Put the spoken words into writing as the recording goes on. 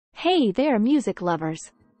Hey there, music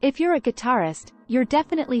lovers. If you're a guitarist, you're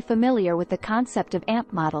definitely familiar with the concept of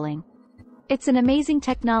amp modeling. It's an amazing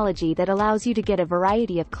technology that allows you to get a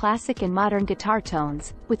variety of classic and modern guitar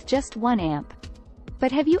tones with just one amp.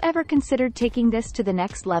 But have you ever considered taking this to the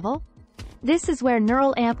next level? This is where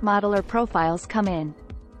neural amp modeler profiles come in.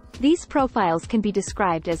 These profiles can be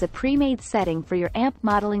described as a pre-made setting for your amp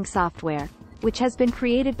modeling software, which has been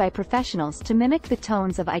created by professionals to mimic the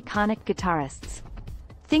tones of iconic guitarists.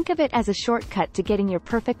 Think of it as a shortcut to getting your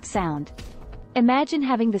perfect sound. Imagine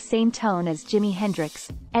having the same tone as Jimi Hendrix,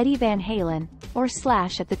 Eddie Van Halen, or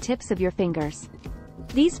Slash at the tips of your fingers.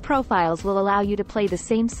 These profiles will allow you to play the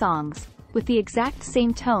same songs, with the exact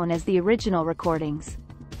same tone as the original recordings.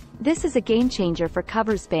 This is a game-changer for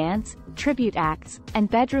covers bands, tribute acts, and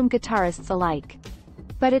bedroom guitarists alike.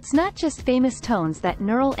 But it's not just famous tones that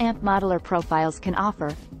neural amp modeler profiles can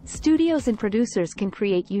offer. Studios and producers can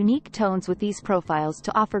create unique tones with these profiles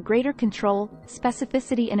to offer greater control,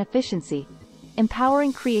 specificity and efficiency,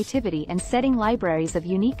 empowering creativity and setting libraries of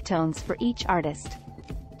unique tones for each artist.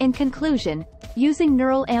 In conclusion, using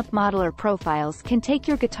neural amp modeler profiles can take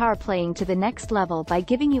your guitar playing to the next level by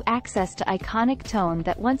giving you access to iconic tone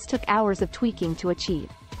that once took hours of tweaking to achieve.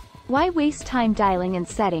 Why waste time dialing in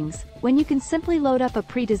settings, when you can simply load up a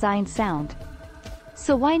pre-designed sound?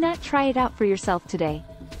 So why not try it out for yourself today?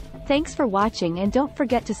 Thanks for watching, and don't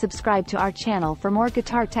forget to subscribe to our channel for more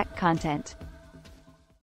guitar tech content.